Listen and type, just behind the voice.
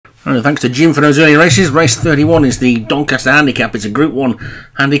Thanks to Jim for those early races. Race 31 is the Doncaster Handicap. It's a Group 1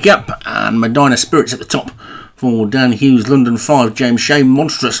 handicap, and Medina Spirits at the top for Dan Hughes. London 5, James Shea,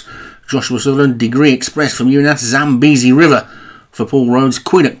 Monstrous, Joshua Sutherland, Degree Express from UNAS, Zambezi River for Paul Rhodes,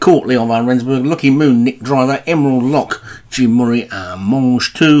 Queen at Court, Leon Van Rensburg, Lucky Moon, Nick Driver, Emerald Lock, Jim Murray, and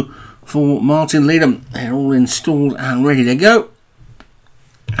Mange 2 for Martin Leadham. They're all installed and ready to go.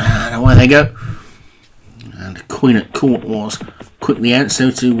 And away they go. And Queen at Court was quickly out,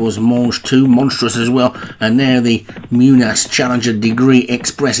 so too was Mange 2, Monstrous as well. And now the Munas Challenger Degree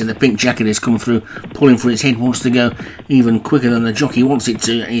Express in the pink jacket has come through, pulling for its head, wants to go even quicker than the jockey wants it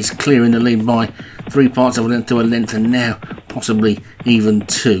to. He's clearing the lead by 3 parts of a length to a length, and now possibly even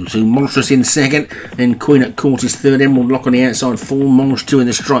 2. So Monstrous in second, then Queen at Court is third, Emerald Lock on the outside 4, Mange 2 in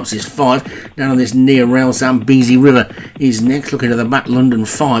the stripes is 5. Down on this near rail, Zambezi River is next. Looking at the back, London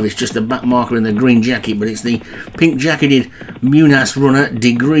 5, it's just a back marker in the green jacket, but it's the pink jacketed Munas runner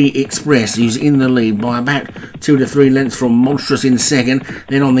Degree Express who's in the lead by about 2 to 3 lengths from Monstrous in second.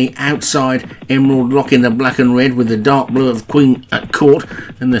 Then on the outside, Emerald Lock in the black and red with the dark blue of Queen at Court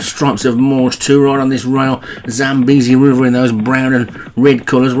and the stripes of Mange 2. Right on this rail, Zambezi River in those brown and red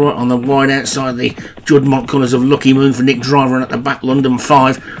colours. Right on the wide outside, the Juddmonte colours of Lucky Moon for Nick Driver, and at the back, London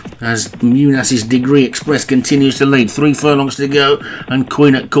 5 as Munas's Degree Express continues to lead. 3 furlongs to go, and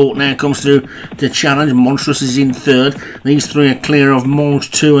Queen at Court now comes through to challenge. Monstrous is in third. These 3 are clear of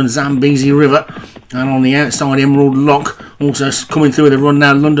Mange 2 and Zambezi River. And on the outside, Emerald Lock also coming through with a run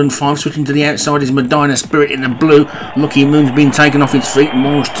now. London 5 switching to the outside is Medina Spirit in the blue. Lucky Moon's been taken off its feet.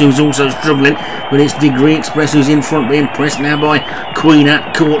 Mange 2's also struggling, but it's Degree Express who's in front, being pressed now by Queen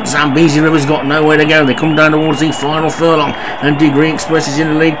at Court. Zambezi River's got nowhere to go. They come down towards the final furlong, and Degree Express is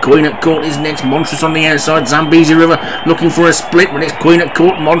in the lead. Queen at Court is next. Monstrous on the outside. Zambezi River looking for a split, but it's Queen at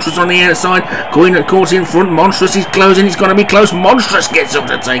Court. Monstrous on the outside. Queen at Court in front. Monstrous is closing. It's going to be close. Monstrous gets up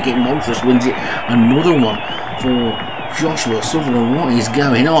to take it. Monstrous wins it. Another one for Joshua Sutherland. What is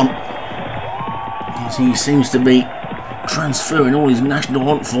going on? As he seems to be transferring all his national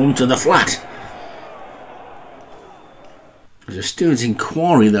hunt form to the flat. There's a steward's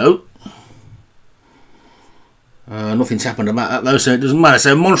inquiry though. Nothing's happened about that though, so it doesn't matter.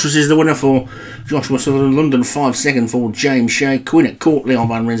 So Monstrous is the winner for Joshua Sutherland. London 5 second for James Shea. Queen at Court, Leon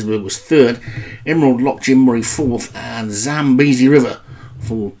Van Rensburg was third. Emerald Lock, Jim Murray 4th, and Zambezi River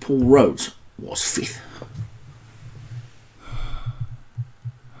for Paul Rhodes was 5th.